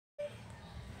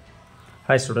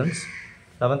Hi students,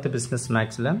 11th business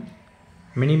maths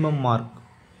minimum mark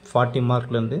 40 mark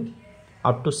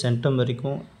up to centum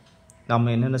வரைக்கும்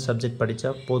நாம என்னென்ன subject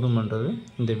படிச்சா போதும்ன்றது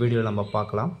இந்த வீடியோல நம்ம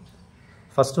பார்க்கலாம்.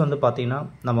 ஃபர்ஸ்ட் வந்து பாத்தீங்கன்னா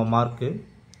நம்ம மார்க்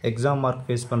எக்ஸாம் மார்க்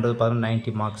ஃபேஸ் பண்றது பாத்தீங்கன்னா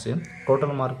 90 மார்க்ஸ்.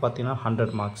 டோட்டல் மார்க் பாத்தீங்கன்னா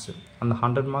 100 மார்க்ஸ். அந்த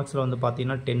 100 மார்க்ஸ்ல வந்து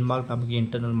பாத்தீங்கன்னா 10 மார்க் நமக்கு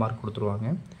இன்டர்னல் மார்க்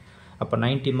கொடுத்துருவாங்க. அப்ப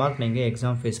 90 மார்க் நீங்க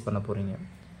எக்ஸாம் ஃபேஸ் பண்ண போறீங்க.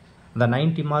 அந்த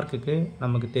 90 மார்க்குக்கு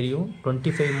நமக்கு தெரியும்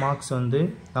 25 மார்க்ஸ் வந்து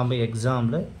நம்ம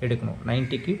எக்ஸாம்ல எடுக்கணும்.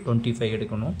 90க்கு 25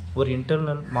 எடுக்கணும். ஒரு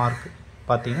இன்டர்னல் மார்க்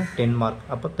பாத்தீங்கன்னா 10 மார்க்.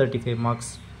 அப்ப 35 மார்க்ஸ்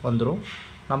வந்துரும்.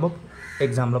 நம்ம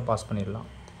எக்ஸாம்ல பாஸ் பண்ணிடலாம்.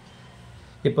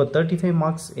 இப்போ 35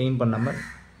 மார்க்ஸ் எய்ம் பண்ணாம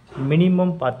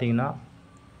மினிமம் பாத்தீங்கன்னா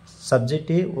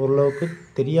சப்ஜெக்ட்டே ஓரளவுக்கு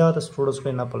தெரியாத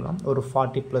ஸ்டூடண்ட்ஸ்க்கு என்ன பண்ணலாம், ஒரு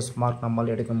 40 + மார்க்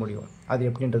நம்மால எடுக்க முடியும். அது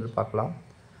எப்படின்றது பார்க்கலாம்.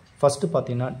 ஃபர்ஸ்ட்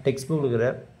பாத்தீங்கன்னா டெக்ஸ்ட் புக்ல இருக்கிற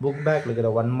புக் பேக்ல இருக்கிற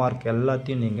 1 மார்க்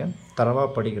எல்லாத்தையும் நீங்க தரவா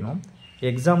படிக்கணும்.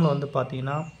 எக்ஸாம்ல வந்து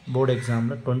பாத்தீங்கன்னா போர்டு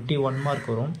எக்ஸாம்ல 21 மார்க்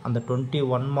வரும். அந்த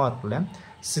 21 மார்க்ல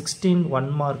 16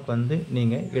 1 மார்க் வந்து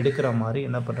நீங்க எடுக்கிற மாதிரி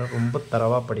என்ன பண்ற ரொம்ப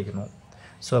தரவா படிக்கணும்.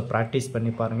 சோ பிராக்டீஸ்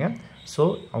பண்ணி பாருங்க. சோ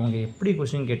அவங்க எப்படி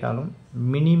क्वेश्चन கேட்டாலும்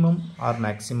மினிமம் ஆர்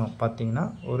மேக்ஸिमम பாத்தீங்கன்னா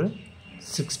ஒரு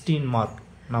 16 மார்க்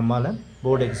நம்மால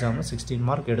போர்டு எக்ஸாம்ல 16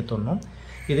 மார்க் எடுத்துறணும்.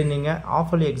 இது நீங்க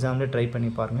ஆஃபர்லி எக்ஸாம்ல ட்ரை பண்ணி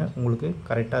பாருங்க. உங்களுக்கு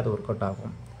கரெக்ட்டா அது வொர்க் அவுட்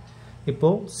ஆகும். இப்போ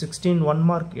 16 1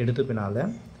 மார்க் எடுத்துபினால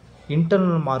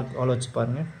இன்டர்னல் மார்க் எவ்வளவு வச்சு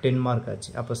பாருங்க, 10 மார்க்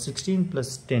ஆச்சு. அப்ப 16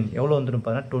 + 10 எவ்வளவு வந்துரும்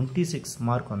பாருங்க, 26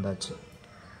 மார்க் வந்தாச்சு.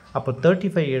 அப்ப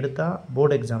 35 எடுத்தா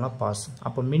போர்டு எக்ஸாம்ல பாஸ்.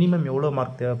 அப்ப மினிமம் எவ்வளவு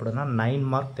மார்க் தேவைப்படுதுனா 9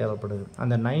 மார்க் தேவைப்படுது.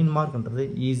 அந்த 9 மார்க்ன்றது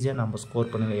ஈஸியா நம்ம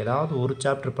ஸ்கோர் பண்ணுங்க. ஏதாவது ஒரு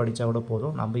சாப்டர் படிச்சா கூட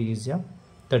போதும், நம்ம ஈஸியா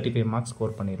 35 மார்க்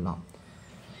ஸ்கோர் பண்ணிடலாம்.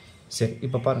 சரி,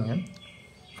 இப்போ பாருங்க.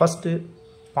 ஃபர்ஸ்ட்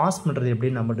பாஸ் பண்றது எப்படி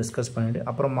நம்ம டிஸ்கஸ் பண்ணிட்டு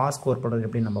அப்புறம் மார்க் ஸ்கோர் பண்றது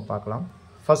எப்படி நம்ம பார்க்கலாம்.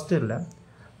 ஃபர்ஸ்ட் இல்ல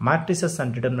மேட்ரிசஸ்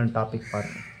அண்ட் டிட்டர்மினன்ட் டாபிக்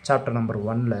பாருங்க. சாப்டர் நம்பர்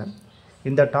 1ல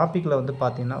இந்த டாபிக்ல வந்து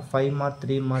பாத்தீங்கன்னா 5 மார்க்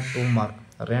 3 மார்க் 2 மார்க்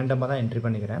ரேண்டமா தான் என்ட்ரி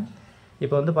பண்ணிக்கிறேன்.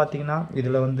 இப்போ வந்து பாத்தீங்கன்னா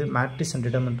இதுல வந்து மேட்ரிக்ஸ் அண்ட்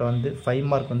டிட்டர்மினன்ட் வந்து 5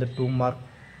 மார்க் வந்து 2 மார்க்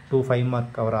 2 5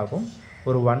 மார்க் கவர் ஆகும்.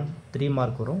 ஒரு 1 3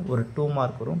 மார்க் வரும், ஒரு 2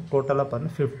 மார்க் வரும். டோட்டலா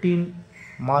பாருங்க 15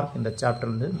 மார்க் இந்த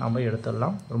சாப்டர்ல இருந்து நாம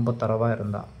எடுத்துடலாம் ரொம்ப தரவா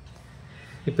இருந்தா.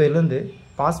 இப்போ இதுல இருந்து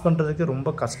பாஸ் பண்றதுக்கு ரொம்ப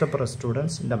கஷ்டப்படுற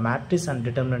ஸ்டூடண்ட்ஸ் இந்த மேட்ரிக்ஸ் அண்ட்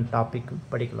டிட்டர்மினன்ட் டாபிக்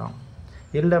படிக்கலாம்.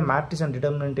 இல்ல மேட்ரிக்ஸ் அண்ட்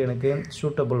டிட்டர்மினன்ட் எனக்கு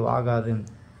சூட்டபிள் ஆகாது,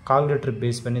 கால்குலேட்டர்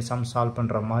பேஸ் பண்ணி சம் சால்வ்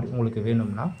பண்ற மாதிரி உங்களுக்கு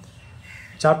வேணும்னா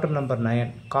chapter number 9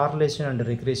 correlation and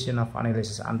regression of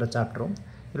analysis அந்த சாப்டரும்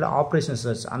இல்ல ஆபரேஷன்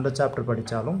சர்ச் அந்த சாப்டர்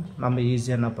படிச்சாலும் நம்ம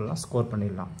ஈஸியா என்ன பண்ணலாம், ஸ்கோர்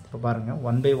பண்ணிடலாம். இப்போ பாருங்க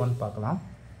 1 by 1 பார்க்கலாம்.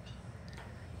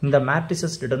 இந்த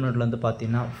மேட்ரிசஸ் டிட்டர்மினன்ட்ல வந்து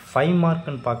பாத்தீங்கன்னா 5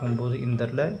 மார்க்னு பாக்கும்போது இந்த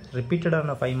இடத்துல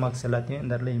ரிப்பீட்டடான 5 மார்க்ஸ் எல்லாத்தையும்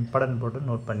இந்த இடத்துல இம்பார்ட்டன்ட் போட்டு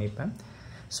நோட் பண்ணிப்பேன்.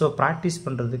 சோ பிராக்டீஸ்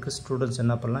பண்றதுக்கு ஸ்டூடண்ட்ஸ்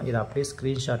என்ன பண்ணலாம், இத அப்படியே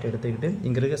ஸ்கிரீன்ஷாட் எடுத்துக்கிட்டு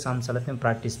இங்க இருக்க சம்ஸ் எல்லாத்தையும்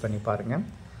பிராக்டீஸ் பண்ணி பாருங்க.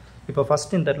 இப்போ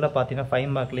ஃபர்ஸ்ட் இந்த இடத்துல பாத்தீங்கன்னா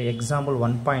 5 மார்க்ல எக்ஸாம்பிள்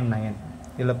 1.9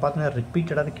 இதுல பாத்தீங்கன்னா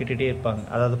ரிப்பீட்டடா கேட்டிட்டே இருப்பாங்க.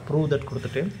 அதாவது ப்ரூவ் தட்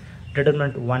கொடுத்துட்டு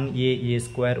determinant 1a a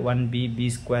square 1b b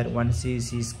square 1c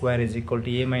c square is equal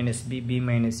to a minus b b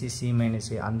minus c c minus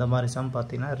a அந்த மாதிரி சம்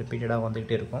பாத்தீங்கன்னா ரிப்பீட்டடா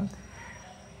வந்துட்டே இருக்கும்.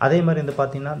 அதே மாதிரி இந்த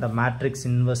பாத்தீங்கன்னா the matrix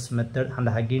inverse method and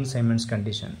Huggins Simons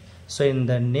condition. So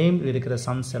இந்த நேம் இருக்கிற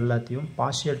சம்ஸ் எல்லாத்தையும்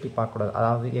பார்ஷியாலிட்டி பார்க்க கூடாது.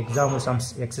 அதாவது example sums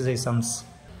exercise sums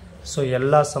so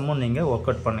எல்லா சம்மும் நீங்க வொர்க்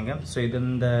அவுட் பண்ணுங்க. சோ இது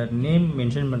இந்த நேம்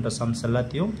மென்ஷன் பண்ற சம்ஸ்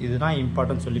எல்லாத்தையும் இதுதான்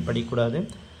இம்பார்ட்டன்ட் சொல்லி படிக்க கூடாது.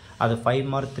 அது 5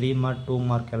 மார்க் 3 மார்க் 2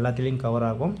 மார்க் எல்லாத்துலயும் கவர்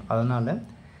ஆகும். அதனால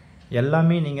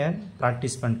எல்லாமே நீங்க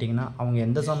பிராக்டீஸ் பண்ணிட்டீங்கன்னா அவங்க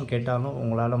எந்த சம் கேட்டாலும்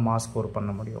உங்களால மார்க் ஸ்கோர்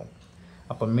பண்ண முடியும்.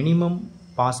 அப்ப மினிமம்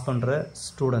பாஸ் பண்ற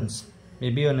ஸ்டூடண்ட்ஸ்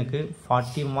மேபி எனக்கு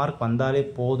 40 மார்க் வந்தாலே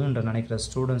போதும்ன்ற நினைக்கிற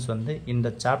ஸ்டூடண்ட்ஸ் வந்து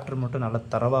இந்த சாப்டர் மட்டும் நல்லா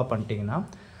தரவா பண்ணிட்டீங்கன்னா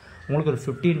உங்களுக்கு ஒரு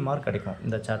 15 மார்க் கிடைக்கும்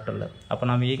இந்த சாப்டர்ல. அப்ப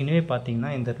நாம ஏற்கனவே பாத்தீங்கன்னா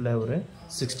இந்த இடத்துல ஒரு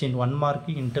 16 1 மார்க்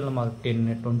இன்டர்னல் மார்க் 10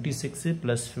 26 +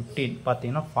 15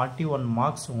 பாத்தீங்கன்னா 41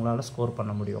 மார்க்ஸ் உங்களால ஸ்கோர்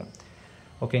பண்ண முடியும்.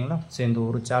 ஓகேங்களா? சோ இந்த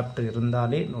ஒரு சாப்டர்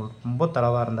இருந்தாலே ரொம்ப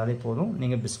தரவா இருந்தாலே போதும்,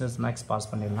 நீங்க பிசினஸ் மேத்ஸ் பாஸ்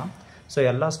பண்ணிடலாம். சோ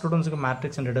எல்லா ஸ்டூடண்ட்ஸ்க்கு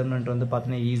மேட்ரிக்ஸ் அண்ட் டிட்டர்மினன்ட் வந்து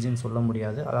பாத்தீங்கன்னா ஈஸின்னு சொல்ல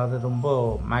முடியாது. அதாவது ரொம்ப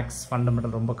மேத்ஸ்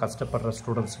ஃபண்டமெண்டல் ரொம்ப கஷ்டப்படுற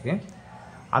ஸ்டூடண்ட்ஸ்க்கு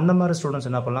அந்த மாதிரி ஸ்டூடண்ட்ஸ்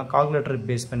என்ன பண்ணலாம், கால்குலேட்டர்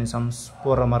பேஸ் பண்ணி சம்ஸ்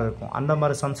போடுற மாதிரி இருக்கும். அந்த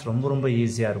மாதிரி சம்ஸ் ரொம்ப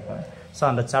ஈஸியா இருக்கும். சோ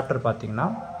அந்த சாப்டர் பாத்தீங்கன்னா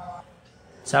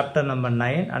chapter number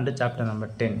 9 and chapter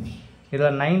number 10. இதுல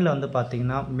 9ல வந்து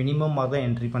பாத்தீங்கன்னா மினிமம் மார்க் தான்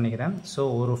என்ட்ரி பண்ணிக்கிறேன். சோ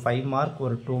ஒரு 5 மார்க்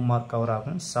ஒரு 2 மார்க் கவர்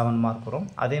ஆகும், 7 மார்க் வரும்.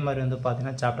 அதே மாதிரி வந்து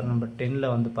பாத்தீங்கன்னா சாப்டர் நம்பர் 10ல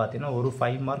வந்து பாத்தீங்கன்னா ஒரு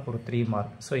 5 மார்க் ஒரு 3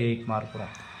 மார்க் சோ 8 மார்க்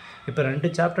வரும். இப்போ ரெண்டு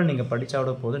சாப்டர் நீங்க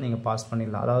படிச்சாவோட போதும் நீங்க பாஸ்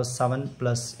பண்ணிடலாம். அதாவது 7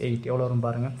 + 8 எவ்வளவு வரும்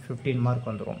பாருங்க, 15 மார்க்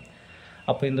வந்துரும்.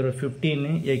 அப்ப இந்த ஒரு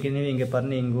 15 ஏற்கனவே இங்க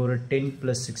பாருங்க இங்க ஒரு 10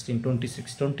 + 16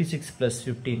 26 +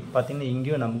 15 பாத்தீங்கன்னா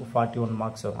இங்கேயும் நமக்கு 41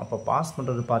 மார்க்ஸ் வரும். அப்ப பாஸ்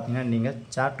பண்றது பாத்தீங்கன்னா நீங்க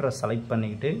சாப்டரை செலக்ட்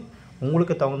பண்ணிட்டு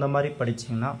உங்களுக்கு தகுந்த மாதிரி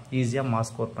படிச்சீங்கன்னா ஈஸியா மார்க்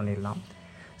ஸ்கோர் பண்ணிடலாம்.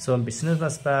 ஸோ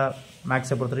பிஸ்னஸ்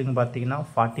மேக்ஸை பொறுத்த வரைக்கும் பார்த்தீங்கன்னா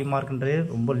 40 மார்க்ன்றதே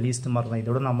ரொம்ப லீஸ்ட் மார்க் தான்.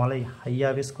 இதோட நம்மளால்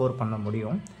ஹையாகவே ஸ்கோர் பண்ண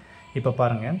முடியும். இப்போ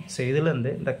பாருங்கள், ஸோ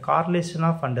இதுலேருந்து இந்த கார்லேஷன்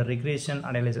ஆஃப் அண்ட் ரிக்ரேஷன்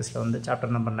அனாலிசிஸில் வந்து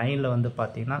சாப்டர் நம்பர் 9ல் வந்து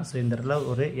பார்த்தீங்கன்னா ஸோ இந்த இடத்துல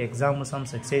ஒரு எக்ஸாம்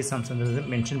சம்ஸ் எக்ஸசைஸ் சம்ஸ்ன்றது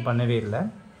மென்ஷன் பண்ணவே இல்லை.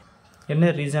 என்ன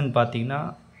ரீசன் பார்த்தீங்கன்னா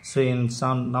ஸோ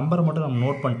நம்பரை மட்டும் நம்ம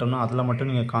நோட் பண்ணிட்டோம்னா அதில் மட்டும்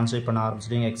நீங்கள் கான்சன்ட்ரேட் பண்ண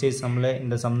ஆரம்பிச்சிட்டீங்க. எக்ஸசைஸ் சம்மில்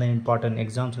இந்த சம் தான் இம்பார்ட்டன்ட்,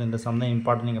 எக்ஸாம்ஸில் இந்த சம் தான்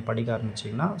இம்பார்ட்டன்ட் நீங்கள் படிக்க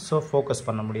ஆரம்பிச்சிங்கன்னா ஸோ ஃபோக்கஸ்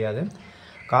பண்ண முடியாது.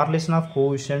 கார்லேஷன் ஆஃப்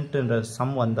கோஎஃபிஷியன்ட்ன்ற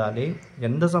சம் வந்தாலே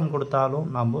எந்த சம் கொடுத்தாலும்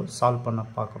நம்ம சால்வ் பண்ண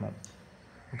பார்க்கணும்.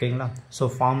 ஓகேங்களா? ஸோ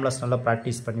ஃபார்முலாஸ் நல்லா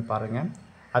ப்ராக்டிஸ் பண்ணி பாருங்கள்.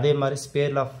 அதே மாதிரி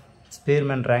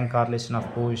Spearman rank correlation of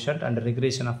coefficient and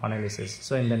regression of analysis.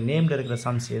 So இந்த நேமில் இருக்கிற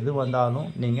சம்ஸ் எது வந்தாலும்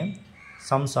நீங்கள்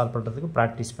சம் சால்வ் பண்ணுறதுக்கு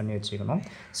ப்ராக்டிஸ் பண்ணி வச்சுக்கணும்.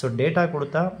 ஸோ டேட்டா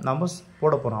கொடுத்தா நம்ம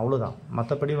போட போகிறோம், அவ்வளோதான்.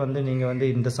 மற்றபடி வந்து நீங்கள் வந்து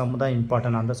இந்த சம் தான்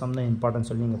இம்பார்ட்டன்ட், அந்த சம் தான் இம்பார்ட்டன்ட்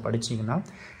சொல்லி நீங்கள் படிச்சிங்கன்னா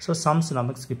ஸோ சம்ஸ்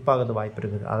நமக்கு ஸ்கிப் ஆகிறது வாய்ப்பு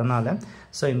இருக்குது. அதனால்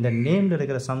ஸோ இந்த நேமில்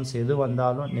இருக்கிற சம்ஸ் எது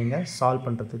வந்தாலும் நீங்கள் சால்வ்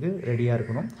பண்ணுறதுக்கு ரெடியாக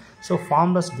இருக்கணும். ஸோ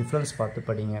ஃபார்முலாஸ் டிஃப்ரென்ஸ் பார்த்து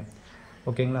படிங்க.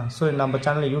 ஓகேங்களா? ஸோ நம்ம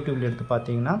சேனலில் யூடியூப்பில் எடுத்து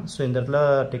பார்த்தீங்கன்னா ஸோ இந்த இடத்துல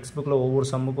டெக்ஸ்ட் புக்கில் ஒவ்வொரு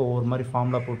சம்முக்கும் ஒவ்வொரு மாதிரி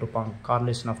ஃபார்முலா போட்டுப்பாங்க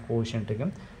கார்லேஷன் ஆஃப் கோஎஃபிஷியன்ட்டுக்கு.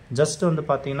 ஜஸ்ட் வந்து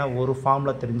பார்த்தீங்கன்னா ஒரு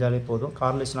ஃபார்முலா தெரிஞ்சாலே போதும்.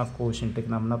 கார்லேஷன் ஆஃப்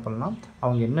கோஎஃபிஷியன்ட்டுக்கு நம்ம என்ன பண்ணலாம்,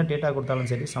 அவங்க என்ன டேட்டா கொடுத்தாலும்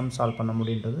சரி சம் சால்வ் பண்ண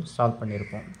முடியுன்றது சால்வ்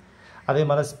பண்ணியிருப்போம். அதே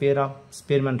மாதிரி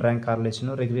Spearman rank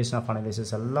கார்லேஷனும் regulation of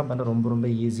analysis எல்லாம் பண்ண ரொம்ப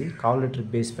ஈஸி. கால்குலேட்டர்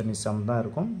பேஸ் பண்ணி சம் தான்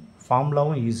இருக்கும்.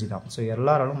 ஃபார்முலாவும் ஈஸி தான். ஸோ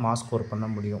எல்லாராலும் மார்க் ஸ்கோர் பண்ண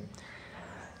முடியும்.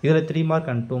 இதில் 3 மார்க்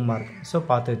அண்ட் 2 மார்க். ஸோ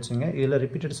பார்த்து வச்சுங்க. இதில்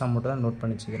ரிப்பீட்டட் சம் மட்டும் தான் நோட்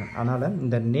பண்ணி வச்சுக்கிறேன். அதனால்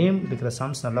இந்த நேம் இருக்கிற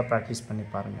சம்ஸ் நல்லா ப்ராக்டிஸ் பண்ணி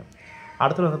பாருங்கள்.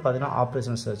 அடுத்தது வந்து பார்த்தீங்கன்னா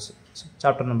ஆப்ரேஷன் சர்ச்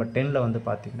சாப்டர் நம்பர் 10ல் வந்து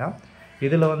பார்த்தீங்கன்னா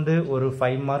இதில் வந்து ஒரு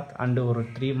 5 மார்க் அண்டு ஒரு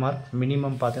 3 மார்க்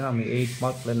மினிமம் பார்த்தீங்கன்னா நம்ம 8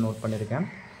 மார்க்கில் நோட் பண்ணியிருக்கேன்.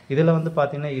 இதில் வந்து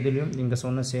பார்த்தீங்கன்னா இதுலேயும் நீங்கள்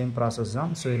சொன்ன சேம் ப்ராசஸ்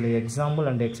தான். ஸோ இதில் எக்ஸாம்பிள்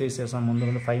அண்ட் எக்ஸசைஸ் சம்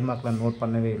வந்து 5 மார்க்கில் நோட்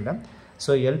பண்ணவே இல்லை.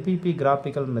 ஸோ எல்பிபி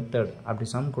கிராஃபிக்கல் மெத்தட் அப்படி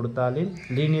சம் கொடுத்தாலே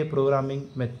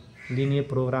லீனியர்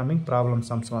ப்ரோக்ராமிங் ப்ராப்ளம்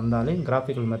சம்ஸ் வந்தாலே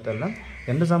கிராஃபிக்கல் மெத்தடில்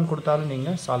எந்த சம் கொடுத்தாலும்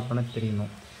நீங்கள் சால்வ் பண்ண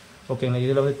தெரியணும். ஓகேங்களா?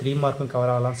 இதில் வந்து 3 மார்க்கும்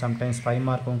கவர் ஆகலாம், சம்டைம்ஸ் 5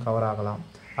 மார்க்கும் கவர் ஆகலாம்.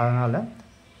 அதனால்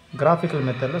கிராஃபிக்கல்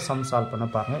மெத்தடில் சம் சால்வ் பண்ண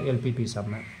பாருங்கள் எல்பிபி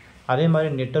சம்மை. அதே மாதிரி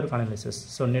network analysis.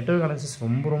 So network analysis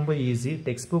ரொம்ப ஈஸி.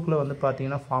 டெக்ஸ்ட் புக்கில் வந்து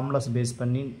பார்த்தீங்கன்னா ஃபார்முலாஸ் பேஸ்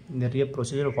பண்ணி நிறைய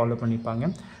ப்ரொசீஜர் ஃபாலோ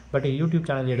பண்ணிப்பாங்க. பட் யூடியூப்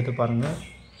சேனல் எடுத்து பாருங்கள்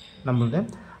நம்மளது.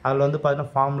 அதில் வந்து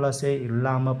பார்த்தீங்கன்னா ஃபார்முலாஸே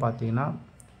இல்லாமல் பார்த்தீங்கன்னா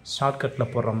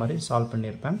ஷார்ட்கட்டில் போடுற மாதிரி சால்வ்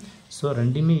பண்ணியிருப்பேன். ஸோ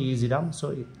ரெண்டுமே ஈஸி தான். ஸோ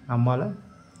நம்மளால்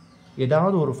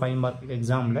ஏதாவது ஒரு 5 மார்க்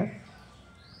எக்ஸாமில்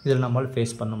இதில் நம்மளால்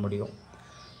ஃபேஸ் பண்ண முடியும்.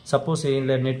 சப்போஸ்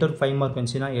இதில் நெட்வொர்க் 5 மார்க்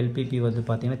வந்துச்சுன்னா எல்பிபி வந்து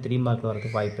பார்த்திங்கன்னா 3 மார்க்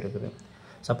வரதுக்கு வாய்ப்பு இருக்குது.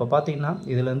 ஸோ அப்போ பார்த்திங்கன்னா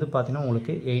இதில் வந்து பார்த்திங்கன்னா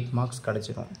உங்களுக்கு 8 மார்க்ஸ்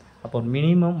கிடச்சிடும். அப்போ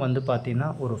மினிமம் வந்து பார்த்திங்கன்னா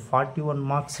ஒரு 41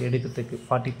 மார்க்ஸ் எடுக்கிறதுக்கு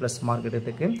 40+ மார்க்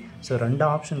எடுக்கிறதுக்கு ஸோ 2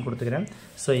 ஆப்ஷன் கொடுத்துக்கிறேன்.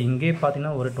 ஸோ இங்கே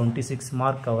பார்த்திங்கன்னா ஒரு 26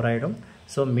 மார்க் கவர் ஆகிடும்.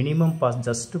 ஸோ மினிமம்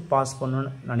ஜஸ்ட்டு பாஸ் பண்ணணும்னு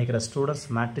நினைக்கிற ஸ்டூடெண்ட்ஸ்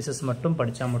மேட்ரிசஸ் மட்டும்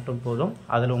படித்தா மட்டும் போதும்.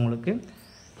 அதில் உங்களுக்கு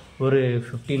ஒரு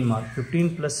 15 மார்க் 15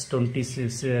 +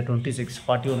 26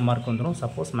 41 மார்க் வந்துடும்.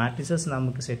 சப்போஸ் மேட்ரிசஸ்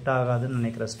நமக்கு செட் ஆகாதுன்னு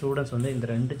நினைக்கிற ஸ்டூடெண்ட்ஸ் வந்து இந்த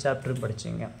 2 சாப்டரும்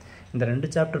படிச்சிங்க. இந்த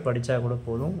 2 சாப்டர் படித்தா கூட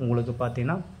போதும், உங்களுக்கு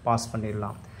பார்த்தீங்கன்னா பாஸ்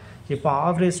பண்ணிடலாம். இப்போ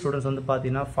ஆவரேஜ் ஸ்டூடெண்ட்ஸ் வந்து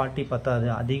பார்த்தீங்கன்னா 40 பத்தாது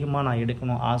அதிகமாக நான்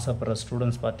எடுக்கணும் ஆசைப்படுற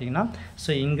ஸ்டூடெண்ட்ஸ் பார்த்தீங்கன்னா ஸோ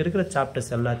இங்கே இருக்கிற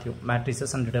சாப்டர்ஸ் எல்லாத்தையும்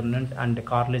matrices and determinant and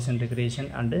correlation regression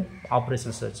and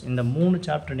operation search இந்த 3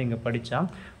 சாப்டர் நீங்கள் படித்தா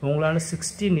உங்களால்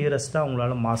 60 நியரஸ்ட்டாக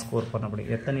உங்களால் மார்க் ஸ்கோர் பண்ண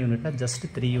முடியும். எத்தனை யூனிட்னா ஜஸ்ட்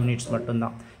 3 யூனிட்ஸ்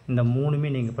மட்டும்தான். இந்த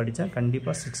 3மே நீங்கள் படித்தா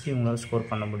கண்டிப்பாக 60 உங்களால் ஸ்கோர்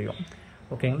பண்ண முடியும்.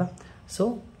 ஓகேங்களா? ஸோ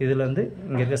இதில் வந்து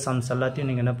இங்கே இருக்கிற சம்ஸ் எல்லாத்தையும்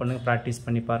நீங்கள் என்ன பண்ணுங்கள், ப்ராக்டிஸ்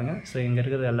பண்ணி பாருங்கள். ஸோ இங்கே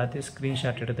இருக்கிறது எல்லாத்தையும்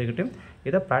ஸ்க்ரீன்ஷாட் எடுத்துக்கிட்டு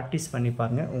இதை ப்ராக்டிஸ் பண்ணி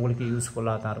பாருங்கள், உங்களுக்கு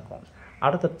யூஸ்ஃபுல்லாக தான் இருக்கும்.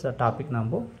 அடுத்த டாபிக்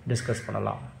நம்ம டிஸ்கஸ்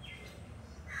பண்ணலாம்.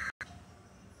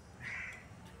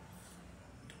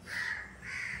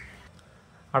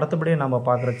 அடுத்தபடியாக நம்ம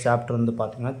பார்க்குற சாப்டர் வந்து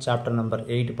பார்த்திங்கன்னா சாப்டர் நம்பர்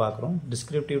 8 பார்க்குறோம்,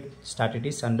 descriptive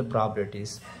statistics and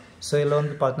probabilities. So இதில்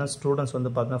வந்து பார்த்தீங்கன்னா ஸ்டூடெண்ட்ஸ் வந்து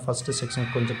பார்த்தீங்கன்னா ஃபஸ்ட்டு செக்ஷன்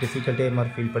கொஞ்சம் டிஃபிகல்ட்டியாக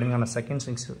மாதிரி ஃபீல் பண்ணுங்க. ஆனால் செகண்ட்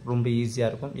செக்ஷன் ரொம்ப ஈஸியாக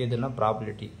இருக்கும். எதுனா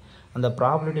ப்ராபபிலிட்டி. அந்த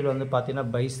ப்ராபபிலிட்டியில் வந்து பார்த்தீங்கன்னா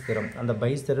பைஸ் தியரம், அந்த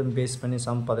பைஸ் தியரம் பேஸ் பண்ணி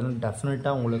சம் பார்த்தீங்கன்னா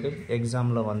டெஃபினட்டாக உங்களுக்கு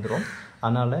எக்ஸாமில் வந்துடும்.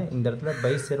 அதனால் இந்த இடத்துல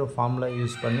பைஸ் தியரம் ஃபார்முலா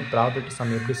யூஸ் பண்ணி ப்ராபபிலிட்டி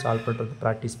சம் எப்படி சால்வ் பண்ணுறது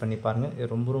ப்ராக்டிஸ் பண்ணி பாருங்கள்.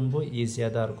 இது ரொம்ப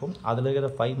ஈஸியாக தான் இருக்கும். அதில்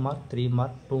இருக்கிற 5 மார்க் 3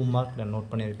 மார்க் 2 மார்க் நான்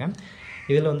நோட் பண்ணியிருக்கேன்.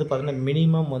 இதில் வந்து பார்த்தீங்கன்னா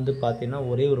மினிமம் வந்து பார்த்தீங்கன்னா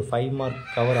ஒரே ஒரு 5 மார்க்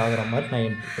கவர் ஆகிற மாதிரி நான்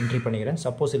என்ட்ரி பண்ணிக்கிறேன்.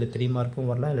 சப்போஸ் இதில் 3 மார்க்கும்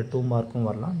வரலாம், இல்லை 2 மார்க்கும்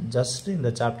வரலாம். ஜஸ்ட்டு இந்த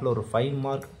சாப்டரில் ஒரு 5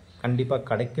 மார்க் கண்டிப்பாக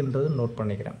கிடைக்குன்றது நோட்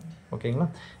பண்ணிக்கிறேன். ஓகேங்களா?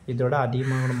 இதோட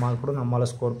அதிகமான மார்க் கூட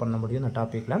நம்மளால் ஸ்கோர் பண்ண முடியும் இந்த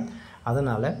டாப்பிக்கில்.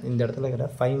 அதனால் இந்த இடத்துல இருக்கிற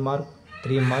 5 mark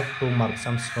 3 mark 2 mark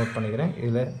sums note பண்ணிக்கிறேன்.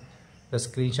 இதில் இந்த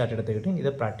ஸ்க்ரீன்ஷாட் எடுத்துக்கிட்டு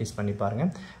இதை ப்ராக்டிஸ் பண்ணி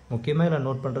பாருங்கள். முக்கியமாக இதில்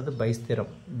நோட் பண்ணுறது பைஸ்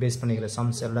தியரம் பேஸ் பண்ணிக்கிற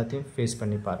சம்ஸ் எல்லாத்தையும் ஃபேஸ்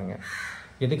பண்ணி பாருங்கள்.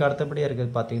 இதுக்கு அடுத்தபடியாக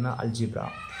இருக்கிறது பார்த்தீங்கன்னா அல்ஜிப்ரா.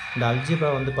 இந்த அல்ஜிப்ரா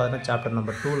வந்து பார்த்தீங்கன்னா சாப்டர்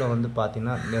நம்பர் 2ல் வந்து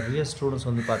பார்த்தீங்கன்னா நிறைய ஸ்டூடெண்ட்ஸ்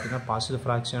வந்து பார்த்தீங்கன்னா பாசிட்டிவ்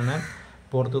ஃப்ராக்ஷனை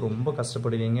போகிறது ரொம்ப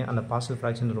கஷ்டப்படுவீங்க. அந்த பார்ஷியல்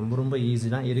ஃப்ராக்ஷன் ரொம்ப ஈஸி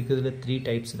தான். இருக்கிறதுல 3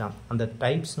 டைப்ஸ் தான். அந்த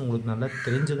டைப்ஸ் உங்களுக்கு நல்லா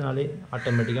தெரிஞ்சதுனாலே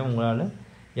ஆட்டோமேட்டிக்காக உங்களால்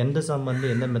எந்த சம் வந்து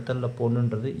எந்த மெத்தடில்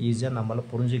போடணுன்றது ஈஸியாக நம்மளால்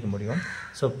புரிஞ்சிக்க முடியும்.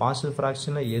 ஸோ பார்ஷியல்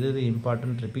ஃப்ராக்ஷனில் எது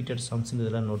இம்பார்ட்டன்ட் ரிப்பீட்டட் சம்ஸ்ன்னு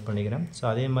இதெல்லாம் நோட் பண்ணிக்கிறேன். ஸோ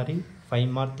அதே மாதிரி 5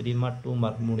 மார்க் 3 மார்க் 2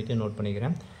 மார்க் மூணுத்தையும் நோட்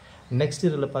பண்ணிக்கிறேன். நெக்ஸ்ட்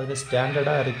இதில் பார்த்தீங்கன்னா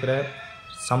ஸ்டாண்டர்டாக இருக்கிற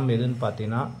சம் எதுன்னு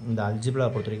பார்த்தீங்கன்னா இந்த அல்ஜிப்ரா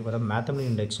பொறுத்த வரைக்கும் பார்த்தா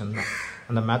மேத்தமெட்டிக்கல் இண்டக்ஷன் தான்.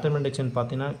 அந்த மேத்தமெட்டிக்கல் இண்டக்ஷன்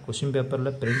பார்த்தீங்கன்னா கொஷின்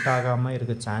பேப்பரில் பிரிண்ட் ஆகாமல்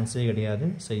இருக்க சான்ஸே கிடையாது.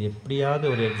 ஸோ எப்படியாவது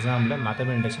ஒரு எக்ஸாமில்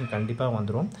மேத்தமெட்டிக்கல் இண்டக்ஷன் கண்டிப்பாக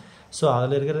வந்துடும். ஸோ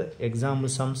அதில் இருக்கிற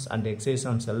example sums and exercise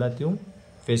sums எல்லாத்தையும்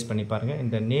ஃபேஸ் பண்ணி பாருங்கள்.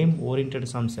 இந்த நேம் ஓரியன்டட்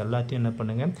சம்ஸ் எல்லாத்தையும் என்ன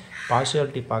பண்ணுங்கள்,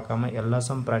 பார்ஷியாலிட்டி பார்க்காம எல்லா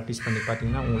சம் ப்ராக்டிஸ் பண்ணி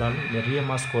பார்த்தீங்கன்னா உங்களால் நிறைய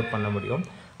மார்க் ஸ்கோர் பண்ண முடியும்.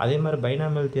 அதே மாதிரி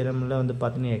பைனாமியல் தியரமில் வந்து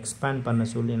பார்த்தீங்கன்னா எக்ஸ்பேண்ட் பண்ண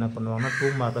சொல்லி என்ன பண்ணுவாங்கன்னா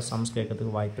 2 மார்க்கில் சம்ஸ்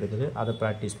கேட்கறதுக்கு வாய்ப்பு இருக்குது. அதை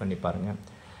ப்ராக்டிஸ் பண்ணி பாருங்கள்.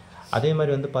 அதே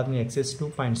மாதிரி வந்து பார்த்தீங்கன்னா எக்ஸசைஸ்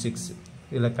 2.6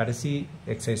 இதில் கடைசி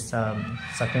எக்ஸசைஸ்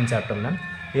செகண்ட் சாப்டரில்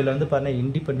இதில் வந்து பார்த்தீங்கன்னா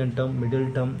independent term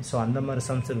middle term so அந்த மாதிரி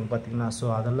சம்ஸ் இருக்குது பார்த்தீங்கன்னா. ஸோ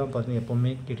அதெல்லாம் பார்த்தீங்கன்னா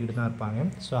எப்போவுமே கேட்டுக்கிட்டு தான் இருப்பாங்க.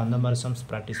 ஸோ அந்த மாதிரி சம்ஸ்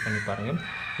ப்ராக்டிஸ் பண்ணி பாருங்கள்.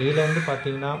 இதில் வந்து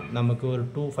பார்த்தீங்கன்னா நமக்கு ஒரு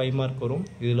 2 5 மார்க் வரும்.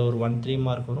 இதில் ஒரு 1 3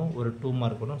 மார்க் வரும், ஒரு 2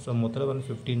 மார்க் வரும். ஸோ மொத்தத்தில் வந்து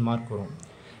 15 மார்க் வரும்.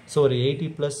 ஸோ ஒரு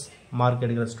 80+ மார்க்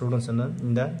எடுக்கிற ஸ்டூடெண்ட்ஸ் வந்து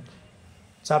இந்த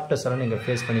சாப்டர்ஸ் எல்லாம் நீங்கள்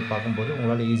ஃபேஸ் பண்ணி பார்க்கும்போது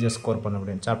உங்களால் ஈஸியாக ஸ்கோர் பண்ண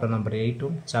முடியும். சாப்டர் நம்பர்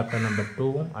 8ம் சாப்டர் நம்பர்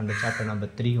 2ம் அண்ட் சாப்டர்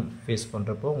நம்பர் 3ம் ஃபேஸ்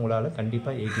பண்ணுறப்போ உங்களால்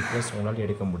கண்டிப்பாக 80+ உங்களால்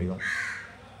எடுக்க முடியும்.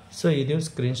 ஸோ இதையும்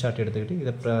ஸ்க்ரீன்ஷாட் எடுத்துக்கிட்டு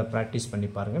இதை ப்ராக்டிஸ் பண்ணி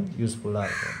பாருங்கள், யூஸ்ஃபுல்லாக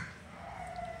இருக்கும்.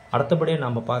 அடுத்தபடியாக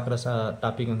நம்ம பார்க்குற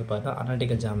டாபிக் வந்து பார்த்தா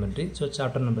analytical geometry. So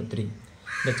chapter number 3.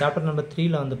 இந்த சாப்டர் நம்பர்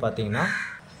 3ல் வந்து பார்த்தீங்கன்னா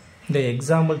இந்த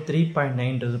எக்ஸாம்பிள்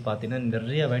 3.9ன்றது பார்த்தீங்கன்னா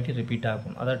நிறைய வாட்டி ரிப்பீட்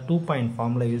ஆகும். அதாவது 2 பாயிண்ட்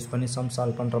ஃபார்முலா யூஸ் பண்ணி சம்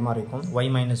சால்வ் பண்ணுற மாதிரி இருக்கும். y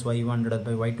 - y1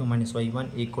 / y2 - y1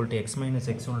 = x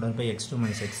 - x1 / x2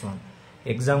 - x1.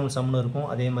 Example சம்னு இருக்கும்.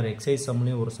 அதே மாதிரி எக்ஸசைஸ்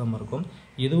சம்லேயும் ஒரு சம் இருக்கும்.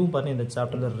 இதுவும் பார்த்தீங்கன்னா இந்த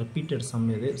சாப்டரில் ரிப்பீட்டட் சம்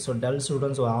இது. So dull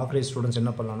students average students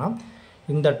என்ன பண்ணலாம்னா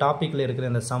இந்த டாப்பிக்கில் இருக்கிற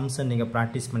இந்த சம்ஸை நீங்கள்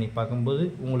ப்ராக்டிஸ் பண்ணி பார்க்கும்போது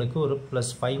உங்களுக்கு ஒரு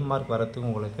 +5 மார்க் வரத்துக்கு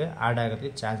உங்களுக்கு ஆட்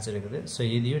ஆகிறதுக்கு சான்ஸ் இருக்குது. ஸோ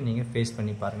இதையும் நீங்கள் ஃபேஸ்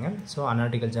பண்ணி பாருங்கள். ஸோ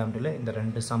அனாலிட்டிக்கல் ஜியோமெட்ரியில் இந்த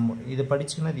 2 சம் இது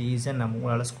படிச்சிங்கன்னா இது ஈஸியாக நம்ம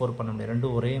உங்களால் ஸ்கோர் பண்ண முடியும்.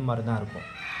 ரெண்டும் ஒரே மாதிரி தான் இருக்கும்.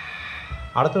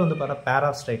 அடுத்து வந்து பார்த்தா பேர்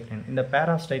ஆஃப் ஸ்ட்ரைட் லைன். இந்த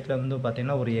பேர் ஆஃப் ஸ்ட்ரைட்டில் வந்து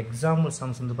பார்த்தீங்கன்னா ஒரு எக்ஸாம்பிள்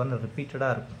சம்ஸ் வந்து பார்த்தீங்கன்னா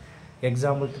ரிப்பீட்டடாக இருக்கும்.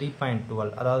 எக்ஸாம்பிள்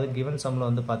 3.12 அதாவது கிவன் சம்மில்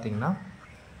வந்து பார்த்தீங்கன்னா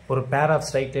ஒரு பேர் ஆஃப்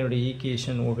ஸ்ட்ரைட் லைனுடைய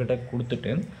ஈக்குவேஷன் உங்கள்கிட்ட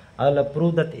கொடுத்துட்டு அதில்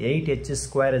prove that 8h²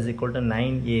 =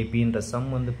 9ab some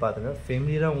வந்து பாருங்கள்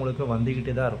ஃபெமிலியராக உங்களுக்கு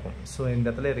வந்துக்கிட்டு தான் இருக்கும். ஸோ இந்த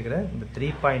இடத்துல இருக்கிற இந்த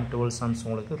 3.12 சம்ஸ்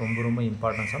உங்களுக்கு ரொம்ப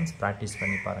இம்பார்ட்டன்ட் சம்ஸ் ப்ராக்டிஸ்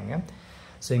பண்ணி பாருங்கள்.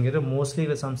 ஸோ இங்கே இருக்கிற மோஸ்ட்லி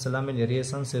இருக்கிற சம்ஸ் எல்லாமே நிறைய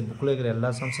சம்ஸ் புக்கில் இருக்கிற எல்லா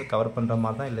சம்ஸும் கவர் பண்ணுற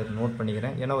மாதிரி தான் இல்லை நோட்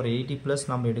பண்ணிக்கிறேன். ஏன்னா ஒரு 80+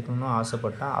 நம்ம எடுக்கணும்னு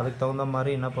ஆசைப்பட்டால் அதுக்கு தகுந்த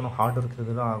மாதிரி என்ன பண்ணணும், ஹார்ட் ஒர்க்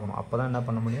தான் ஆகணும். அப்போ தான் என்ன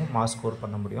பண்ண முடியும், மார்க் ஸ்கோர்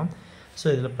பண்ண முடியும். ஸோ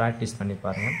இதில் ப்ராக்டிஸ் பண்ணி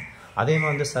பாருங்கள். அதே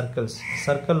மாதிரி வந்து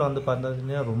சர்க்கிள் வந்து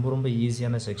பார்த்தீங்கன்னா ரொம்ப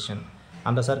ஈஸியான செக்ஷன்.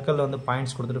 அந்த சர்க்கிளில் வந்து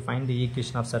பாயிண்ட்ஸ் கொடுத்துட்டு ஃபைண்ட் தி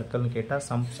ஈக்குவேஷன் ஆஃப் சர்க்கிள்னு கேட்டால்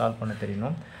சம் சால்வ் பண்ண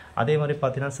தெரியணும். அதே மாதிரி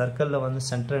பார்த்தீங்கன்னா சர்க்கிளில் வந்து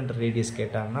சென்டர் அண்ட் ரேடியஸ்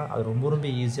கேட்டாங்கன்னா அது ரொம்ப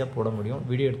ஈஸியாக போட முடியும்.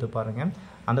 வீடியோ எடுத்து பாருங்கள்.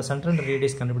 அந்த சென்டர் அண்ட்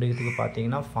ரேடியஸ் கண்டுபிடிக்கிறதுக்கு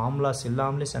பார்த்தீங்கன்னா ஃபார்முலாஸ்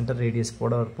இல்லாமலே சென்டர் ரேடியஸ்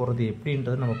போடுறது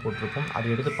எப்படின்றது நம்ம போட்டிருப்போம். அதை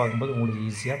எடுத்து பார்க்கும்போது உங்களுக்கு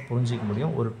ஈஸியாக புரிஞ்சிக்க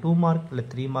முடியும். ஒரு 2 மார்க் இல்லை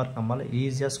 3 மார்க் நம்மளால்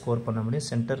ஈஸியாக ஸ்கோர் பண்ண முடியும்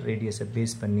சென்டர் ரேடியஸை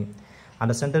பேஸ் பண்ணி.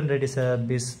 அந்த சென்டர் ரேடியஸை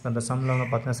பேஸ் பண்ணுற சம்மில் வந்து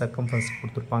பார்த்தீங்கன்னா சர்க்கம்ஃபரன்ஸ்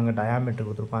கொடுத்துருப்பாங்க, டயாமீட்டர்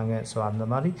கொடுத்துருப்பாங்க. ஸோ அந்த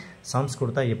மாதிரி சம்ஸ்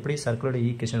கொடுத்தா எப்படி சர்க்கிளோட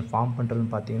ஈக்குவேஷன் ஃபார்ம்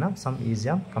பண்ணுறதுன்னு பார்த்தீங்கன்னா சம்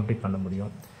ஈஸியாக கம்ப்ளீட் பண்ண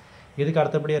முடியும். இதுக்கு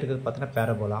அடுத்தபடியாக இருக்கிறது பார்த்தீங்கன்னா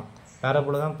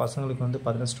பேரபோலா தான் பசங்களுக்கு வந்து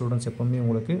பார்த்தீங்கன்னா ஸ்டூடெண்ட்ஸ் எப்போவுமே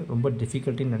உங்களுக்கு ரொம்ப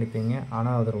டிஃபிகல்ட்டின்னு நினைப்பீங்க.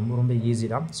 ஆனால் அது ரொம்ப ஈஸி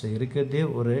தான். ஸோ இருக்கிறதே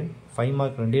ஒரு 5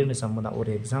 மார்க் 2 சம் தான்.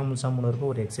 ஒரு எக்ஸாம்பிள் சம் ஒன்று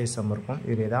இருக்கும், ஒரு எக்ஸசைஸ் சம் இருக்கும்.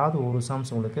 இது ஏதாவது ஒரு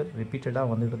சம்ஸ் உங்களுக்கு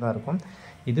ரிப்பீட்டடாக வந்துட்டு தான் இருக்கும்.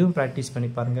 இதுவும் ப்ராக்டிஸ்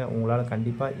பண்ணி பாருங்கள். உங்களால்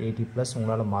கண்டிப்பாக 80+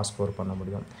 உங்களால் மார்க் ஸ்கோர் பண்ண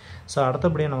முடியும். ஸோ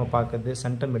அடுத்தபடியாக நம்ம பார்க்குறது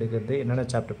சென்டம் எடுக்கிறது என்னென்ன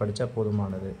சாப்டர் படித்தா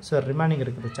போதுமானது. ஸோ ரிமைனிங்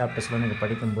இருக்கிற சாப்டர்ஸ்லாம் நீங்கள்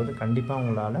படிக்கும்போது கண்டிப்பாக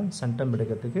உங்களால் சென்டம்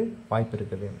எடுக்கிறதுக்கு வாய்ப்பு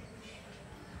இருக்குது.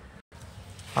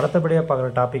 அடுத்தபடியாக பார்க்குற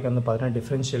டாபிக் வந்து பார்த்தீங்கன்னா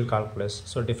differential calculus.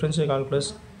 So differential calculus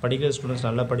படிக்கிற ஸ்டூடெண்ட்ஸ்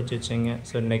நல்லா படித்து வச்சுங்க.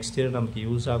 ஸோ நெக்ஸ்ட் இயர் நமக்கு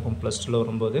யூஸ் ஆகும் +2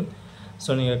 வரும்போது. ஸோ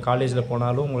நீங்கள் காலேஜில்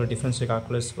போனாலும் உங்களுக்கு டிஃப்ரென்ஷியல்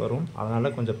கால்குலஸ் வரும்.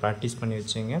 அதனால் கொஞ்சம் ப்ராக்டிஸ் பண்ணி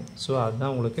வச்சுங்க. ஸோ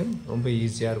அதுதான் உங்களுக்கு ரொம்ப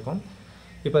ஈஸியாக இருக்கும்.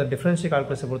 இப்போ டிஃப்ரென்ஷியல்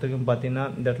கால்குலஸை பொறுத்த வரைக்கும் பார்த்தீங்கன்னா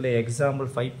இந்த இடத்துல எக்ஸாம்பிள்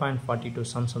 5.42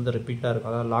 சம்ஸ் வந்து ரிப்பீட்டாக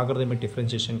இருக்கும். அதாவது லாகரிதமிக்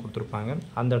டிஃப்ரென்ஷியேஷன் கொடுத்துருப்பாங்க.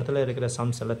 அந்த இடத்துல இருக்கிற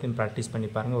சம்ஸ் எல்லாத்தையும் ப்ராக்டிஸ் பண்ணி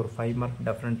பாருங்கள். ஒரு 5 மார்க்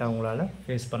டெஃபினட்டாக உங்களால்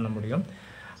ஃபேஸ் பண்ண முடியும்.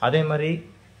 அதே மாதிரி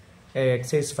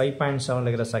எக்ஸசைஸ் 5.7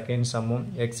 இருக்கிற செகண்ட் சம்மும்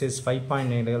எக்ஸசைஸ்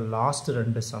 5.9 இருக்கிற லாஸ்ட்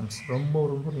 2 சம்ஸ் ரொம்ப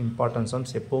இம்பார்ட்டன்ட்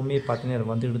சம்ஸ் எப்போவுமே பார்த்தீங்கன்னா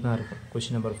வந்துட்டு தான் இருக்கும்.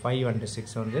 கொஷின் நம்பர் 5 and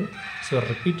 6 வந்து ஸோ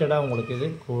ரிப்பீட்டடாக உங்களுக்கு இது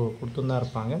கொடுத்து தான்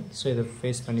இருப்பாங்க. ஸோ இதை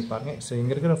ஃபேஸ் பண்ணி பாருங்கள். ஸோ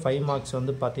இங்கே இருக்கிற 5 மார்க்ஸ்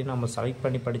வந்து பார்த்தீங்கன்னா நம்ம செலக்ட்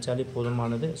பண்ணி படித்தாலே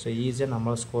போதுமானது. ஸோ ஈஸியாக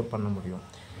நம்மளால் ஸ்கோர் பண்ண முடியும்.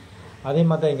 அதே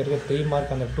மாதிரி தான் இங்கே இருக்க 3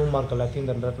 மார்க் அந்த 2 மார்க் எல்லாத்தையும்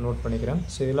இந்த இடத்துல நோட் பண்ணிக்கிறேன்.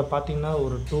 ஸோ இதில் பார்த்தீங்கன்னா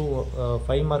ஒரு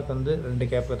 5 மார்க் வந்து 2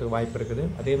 கேட்கறதுக்கு வாய்ப்பு இருக்குது.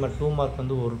 அதே மாதிரி 2 மார்க்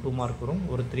வந்து ஒரு 2 மார்க் வரும்,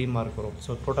 ஒரு 3 மார்க் வரும்.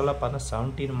 ஸோ டோட்டலாக பார்த்தா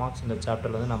 17 மார்க்ஸ் இந்த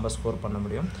சாப்டரில் வந்து நம்ம ஸ்கோர் பண்ண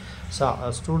முடியும். ஸோ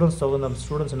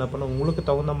ஸ்டூடெண்ட்ஸ் என்ன பண்ணணும், உங்களுக்கு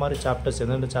தகுந்த மாதிரி சாப்டர்ஸ்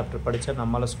எந்தெந்த சாப்டர் படித்தா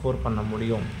நம்மளால் ஸ்கோர் பண்ண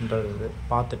முடியும்ன்றது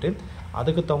பார்த்துட்டு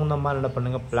அதுக்கு தகுந்த மாதிரி என்ன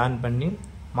பண்ணுங்கள், பிளான் பண்ணி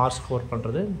மார்க் ஸ்கோர்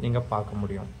பண்ணுறது நீங்கள் பார்க்க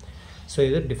முடியும். ஸோ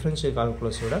இது டிஃப்ரென்ஷியல்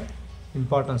கால்குலஸோட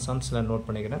இம்பார்ட்டன்ட் சம்ஸில் நோட்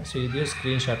பண்ணிக்கிறேன். ஸோ இதையும்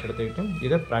ஸ்க்ரீன்ஷாட் எடுத்துக்கிட்டு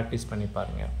இதை ப்ராக்டிஸ் பண்ணி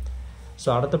பாருங்கள். ஸோ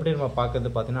அடுத்தபடி நம்ம பார்க்குறது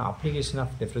பார்த்தீங்கன்னா application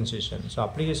of differentiation. So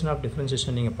application of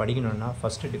differentiation நீங்கள் படிக்கணும்னா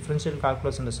ஃபஸ்ட்டு டிஃப்ரென்ஷியல்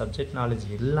கால்குலஸ் அந்த சப்ஜெக்ட் நாலேஜ்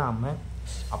இல்லாமல்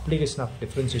அப்ளிகேஷன் ஆஃப்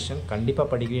டிஃப்ரென்ஷியேஷன் கண்டிப்பாக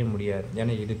படிக்கவே முடியாது.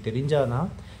 ஏன்னா இது தெரிஞ்சால் தான்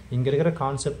இங்கே இருக்கிற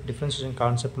கான்செப்ட் டிஃப்ரென்ஷியேஷன்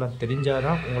கான்செப்ட்லாம் தெரிஞ்சால்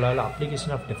தான் உங்களால்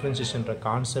அப்ளிகேஷன் ஆஃப் டிஃப்ரென்ஷியேஷன்ற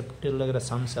கான்செப்டில் இருக்கிற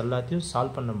சம்ஸ் எல்லாத்தையும்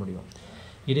சால்வ் பண்ண முடியும்.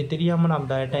 இது தெரியாமல் நம்ம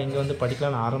டேரெக்டாக இங்கே வந்து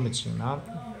படிக்கலாம்னு ஆரம்பிச்சிங்கன்னா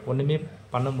ஒன்றுமே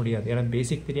பண்ண முடியாது. ஏன்னா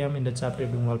பேசிக் தெரியாமல் இந்த சாப்டர்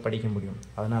எப்படி உங்களால் படிக்க முடியும்.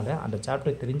 அதனால் அந்த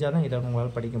சாப்டர் தெரிஞ்சால் தான் இதை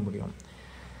உங்களால் படிக்க முடியும்.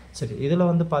 சரி, இதில்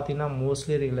வந்து பார்த்திங்கன்னா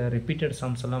மோஸ்ட்லி இதில் ரிப்பீட்டட்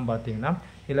சம்ஸ் எல்லாம் பார்த்திங்கன்னா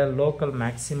இதில் லோக்கல்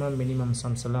மேக்ஸிமம் மினிமம்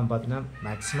சம்ஸ் எல்லாம் பார்த்திங்கன்னா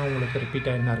மேக்ஸிமம் உங்களுக்கு ரிப்பீட்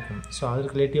ஆகி தான் இருக்கும். ஸோ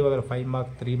அதுக்கு ரிலேட்டிவாக வர 5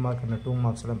 மார்க் 3 மார்க் அந்த 2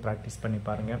 மார்க்ஸ் எல்லாம் ப்ராக்டிஸ் பண்ணி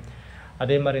பாருங்கள்.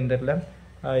 அதே மாதிரி இந்த இதில்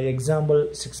எக்ஸாம்பிள்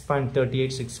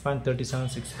 6.38 6.37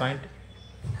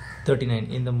 6.39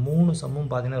 இந்த 3 சம்மும்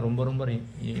பார்த்திங்கன்னா ரொம்ப ரொம்ப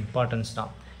இம்பார்ட்டன்ஸ்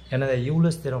தான். ஏன்னா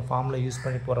யூலர்ஸ் தியரம் ஃபார்மில் யூஸ்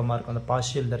பண்ணி போகிற மாதிரி இருக்கும். அந்த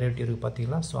பார்ஷியல் டெரிவேட்டிவ் இருக்குது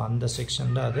பார்த்தீங்களா, ஸோ அந்த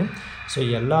செக்ஷன் தான் அது. ஸோ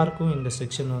எல்லாருக்கும் இந்த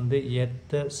செக்ஷன் வந்து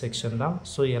ஏற்ற செக்ஷன் தான்.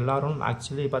 ஸோ எல்லோரும்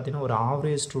ஆக்சுவலி பார்த்திங்கன்னா ஒரு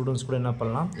ஆவரேஜ் ஸ்டூடெண்ட்ஸ் கூட என்ன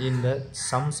பண்ணலாம், இந்த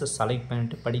சம்ஸை செலக்ட்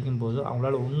பண்ணிட்டு படிக்கும்போது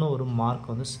அவங்களால இன்னும் ஒரு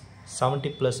மார்க் வந்து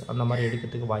 70+ அந்த மாதிரி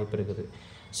எடுக்கிறதுக்கு வாய்ப்பு இருக்குது.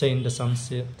 ஸோ இந்த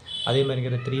சம்ஸு அதே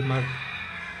மாதிரிங்கிற 3 மார்க்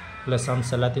ப்ளஸ்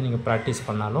சம்ஸ் எல்லாத்தையும் நீங்கள் ப்ராக்டிஸ்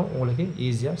பண்ணாலும் உங்களுக்கு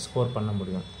ஈஸியாக ஸ்கோர் பண்ண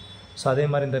முடியும். ஸோ அதே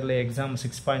மாதிரி இந்த இடத்துல எக்ஸாம்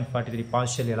 6.43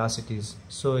 பார்ஷியல் எலாசிட்டிஸ்.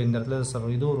 ஸோ இந்த இடத்துல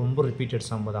இதுவும் ரொம்ப ரிப்பீட்டட்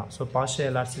சம் தான். ஸோ பார்ஷியல்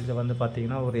எலாசிட்டியில் வந்து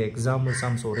பார்த்திங்கன்னா ஒரு எக்ஸாம்பிள்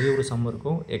சம்ஸ் ஒரே ஒரு சம்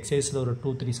இருக்கும். எக்ஸைஸில் ஒரு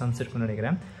 2-3 சம்ஸ் இருக்குன்னு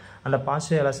நினைக்கிறேன். அந்த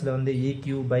பார்ஷியல் எலாசிட்டியில் வந்து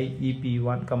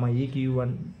EQ/EP1,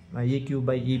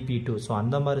 EQ/EP2. ஸோ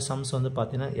அந்த மாதிரி சம்ஸ் வந்து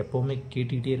பார்த்திங்கன்னா எப்போவுமே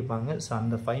கேட்டுக்கிட்டே இருப்பாங்க. ஸோ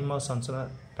அந்த 5 மார்க்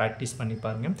சம்ஸ்லாம் ப்ராக்டிஸ் பண்ணி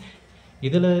பாருங்கள்.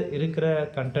 இதில் இருக்கிற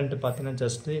கண்டென்ட் பார்த்தீங்கன்னா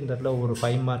ஜஸ்ட்டு இந்த இடத்துல ஒரு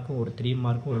 5 மார்க்கும் ஒரு 3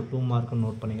 மார்க்கும் ஒரு 2 மார்க்கும்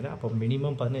நோட் பண்ணிக்கிறேன். அப்போ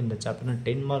மினிமம் பார்த்தீங்கன்னா இந்த சாப்டர்னா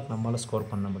 10 மார்க் நம்மளால் ஸ்கோர்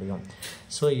பண்ண முடியும்.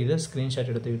 ஸோ இதை ஸ்க்ரீன்ஷாட்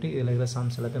எடுத்துக்கிட்டு இதில் இருக்கிற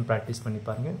சம்ஸ் எல்லாத்தையும் ப்ராக்டிஸ் பண்ணி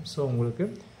பாருங்கள். ஸோ உங்களுக்கு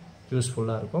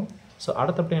யூஸ்ஃபுல்லாக இருக்கும். ஸோ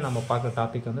அடுத்தபடியே நம்ம பார்க்குற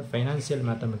டாபிக் வந்து ஃபைனான்சியல்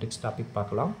மேத்தமெட்டிக்ஸ் டாபிக்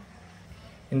பார்க்கலாம்.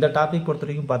 இந்த டாபிக் பொறுத்த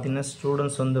வரைக்கும் பார்த்தீங்கன்னா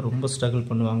ஸ்டூடெண்ட்ஸ் வந்து ரொம்ப ஸ்ட்ரகிள்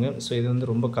பண்ணுவாங்க. ஸோ இது வந்து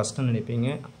ரொம்ப கஷ்டம் நினைப்பீங்க.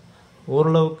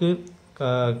 ஓரளவுக்கு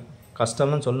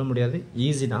கஷ்டம்னு சொல்ல முடியாது,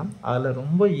 ஈஸி தான். அதில்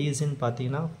ரொம்ப ஈஸின்னு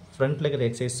பார்த்தீங்கன்னா ஃப்ரண்ட்டில் இருக்கிற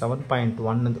எக்ஸசைஸ்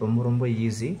 7.1 வந்து ரொம்ப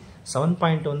ஈஸி.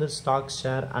 7.2 வந்து ஸ்டாக்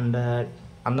ஷேர்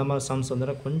அந்த மாதிரி சம்ஸ்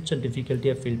வந்து கொஞ்சம்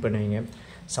டிஃபிகல்ட்டியாக ஃபீல் பண்ணுவீங்க.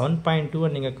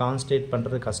 7.2 நீங்கள் கான்சன்ட்ரேட்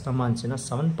பண்ணுறது கஷ்டமாக இருந்துச்சுன்னா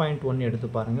 7.1 எடுத்து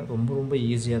பாருங்கள், ரொம்ப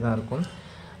ஈஸியாக தான் இருக்கும்.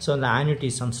 ஸோ அந்த ஆன்யூட்டி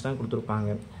சம்ஸ்லாம்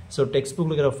கொடுத்துருப்பாங்க. ஸோ டெக்ஸ்ட்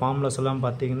புக்கில் இருக்கிற ஃபார்முலாஸ் எல்லாம்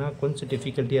பார்த்தீங்கன்னா கொஞ்சம்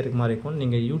டிஃபிகல்ட்டியாக இருக்க மாதிரி இருக்கும்.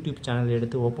 நீங்கள் யூடியூப் சேனல்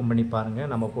எடுத்து ஓப்பன் பண்ணி பாருங்கள்.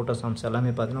 நம்ம போட்ட சம்ஸ்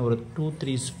எல்லாமே பார்த்தீங்கன்னா ஒரு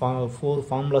 2-3-4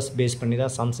 ஃபார்முலாஸ் பேஸ் பண்ணி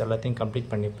தான் சம்ஸ் எல்லாத்தையும் கம்ப்ளீட்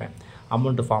பண்ணிப்பேன்.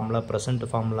 அமௌண்ட் ஃபார்முலா, ப்ரெசென்ட்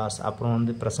ஃபார்முலாஸ், அப்புறம்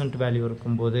வந்து ப்ரெசென்ட் வேல்யூ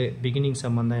இருக்கும்போது பிகினிங்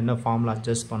சம் வந்து என்ன ஃபார்முலா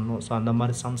அட்ஜஸ்ட் பண்ணணும். ஸோ அந்த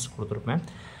மாதிரி சம்ஸ் கொடுத்துருப்பேன்.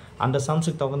 அந்த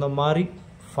சம்ஸுக்கு தகுந்த மாதிரி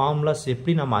ஃபார்முலாஸ்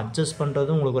எப்படி நம்ம அட்ஜஸ்ட்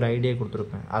பண்ணுறதும் உங்களுக்கு ஒரு ஐடியா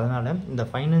கொடுத்துருப்பேன். அதனால் இந்த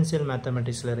ஃபைனான்சியல்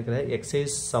மேத்தமெட்டிக்ஸில் இருக்கிற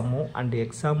எக்ஸைஸ் சம்மும் அண்ட்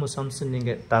எக்ஸாமு சம்ஸ்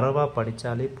நீங்கள் தரவாக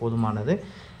படித்தாலே போதுமானது.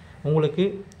 உங்களுக்கு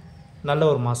நல்ல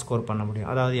ஒரு மார்க் ஸ்கோர் பண்ண முடியும்.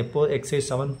 அதாவது எப்போது எக்ஸைஸ்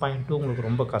 7.2 உங்களுக்கு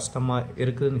ரொம்ப கஷ்டமாக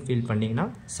இருக்குதுன்னு ஃபீல் பண்ணிங்கன்னா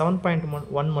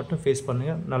 7.1 மட்டும் ஃபேஸ்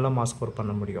பண்ணுங்கள், நல்ல மார்க் ஸ்கோர்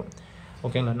பண்ண முடியும்.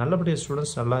 ஓகேங்களா? நல்லபடியாக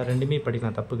ஸ்டூடெண்ட்ஸ் நல்லா ரெண்டுமே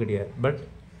படிக்கலாம், தப்பு கிடையாது. பட்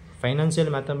ஃபைனான்சியல்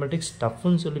மேத்தமெட்டிக்ஸ்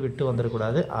டஃப்னு சொல்லி விட்டு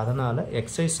வந்துடக்கூடாது. அதனால்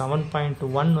எக்ஸைஸ்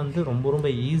 7.1 வந்து ரொம்ப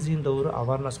ஈஸின்ற ஒரு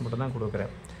அவேர்னஸ் மட்டும் தான்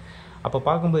கொடுக்குறேன். அப்போ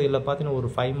பார்க்கும்போது இதில் பார்த்தீங்கன்னா ஒரு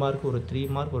 5 மார்க், ஒரு 3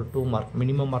 மார்க், ஒரு 2 மார்க்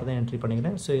மினிமம் மார்க் தான் என்ட்ரி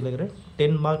பண்ணிக்கிறேன். ஸோ இதில் இருக்கிற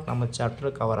 10 மார்க் நம்ம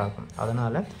சாப்டர் கவர் ஆகும்.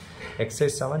 அதனால்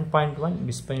எக்ஸைஸ் 7.1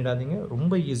 மிஸ் பண்ணிடாதீங்க,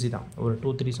 ரொம்ப ஈஸி தான். ஒரு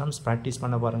 2-3 சம்ஸ் ப்ராக்டிஸ்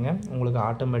பண்ண பாருங்கள், உங்களுக்கு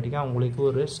ஆட்டோமேட்டிக்காக உங்களுக்கு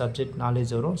ஒரு சப்ஜெக்ட்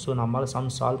நாலேஜ் வரும். ஸோ நம்மளால் சம்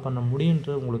சால்வ் பண்ண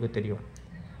முடியுன்றது உங்களுக்கு தெரியும்.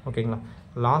 ஓகேங்களா?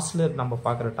 லாஸ்ட்டில் நம்ம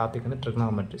பார்க்குற டாபிக் வந்து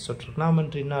ட்ரிக்னாமெட்ரி. ஸோ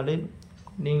ட்ரிக்னாமெட்ரினாலே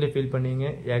நீங்களே ஃபீல் பண்ணுவீங்க,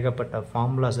 ஏகப்பட்ட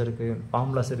ஃபார்முலாஸ்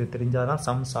இருக்குது தெரிஞ்சால் தான்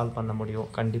சம் சால்வ் பண்ண முடியும்.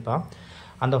 கண்டிப்பாக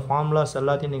அந்த ஃபார்முலாஸ்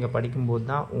எல்லாத்தையும் நீங்கள் படிக்கும்போது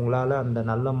தான் உங்களால் அந்த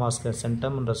நல்ல மார்க்ஸில்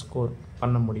சென்டம்ன்ற ஸ்கோர்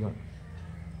பண்ண முடியும்.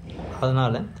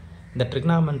 அதனால் இந்த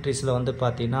ட்ரிக்னாமெட்ரிஸில் வந்து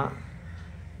பார்த்தீங்கன்னா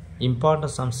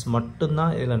இம்பார்ட்டன்ட் சம்ஸ்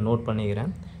மட்டும்தான் இதில் நோட்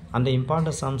பண்ணிக்கிறேன். அந்த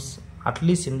இம்பார்ட்டன்ட் சம்ஸ்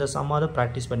அட்லீஸ்ட் இந்த சம்மாவது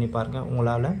ப்ராக்டிஸ் பண்ணி பாருங்கள்,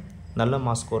 உங்களால் நல்ல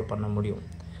மார்க் ஸ்கோர் பண்ண முடியும்.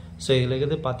 ஸோ இதில்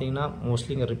இருக்கிறது பார்த்தீங்கன்னா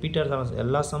மோஸ்ட்லி இங்கே ரிப்பீட்டட் சம்ஸ்,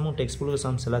 எல்லா சம்மும் டெக்ஸ்ட் புக்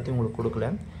சம்ஸ் எல்லாத்தையும் உங்களுக்கு கொடுக்கல.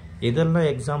 இதெல்லாம்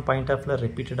எக்ஸாம் பாயிண்ட் ஆஃப்ல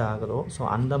ரிப்பீட்டட் ஆகுதோ ஸோ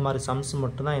அந்த மாதிரி சம்ஸ்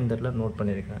மட்டும் தான் இந்த இடத்துல நோட்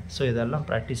பண்ணியிருக்கேன். ஸோ இதெல்லாம்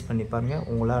ப்ராக்டிஸ் பண்ணி பாருங்கள்,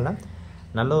 உங்களால்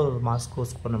நல்ல ஒரு மார்க்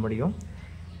ஸ்கோர் பண்ண முடியும்.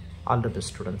 All the best,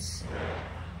 students.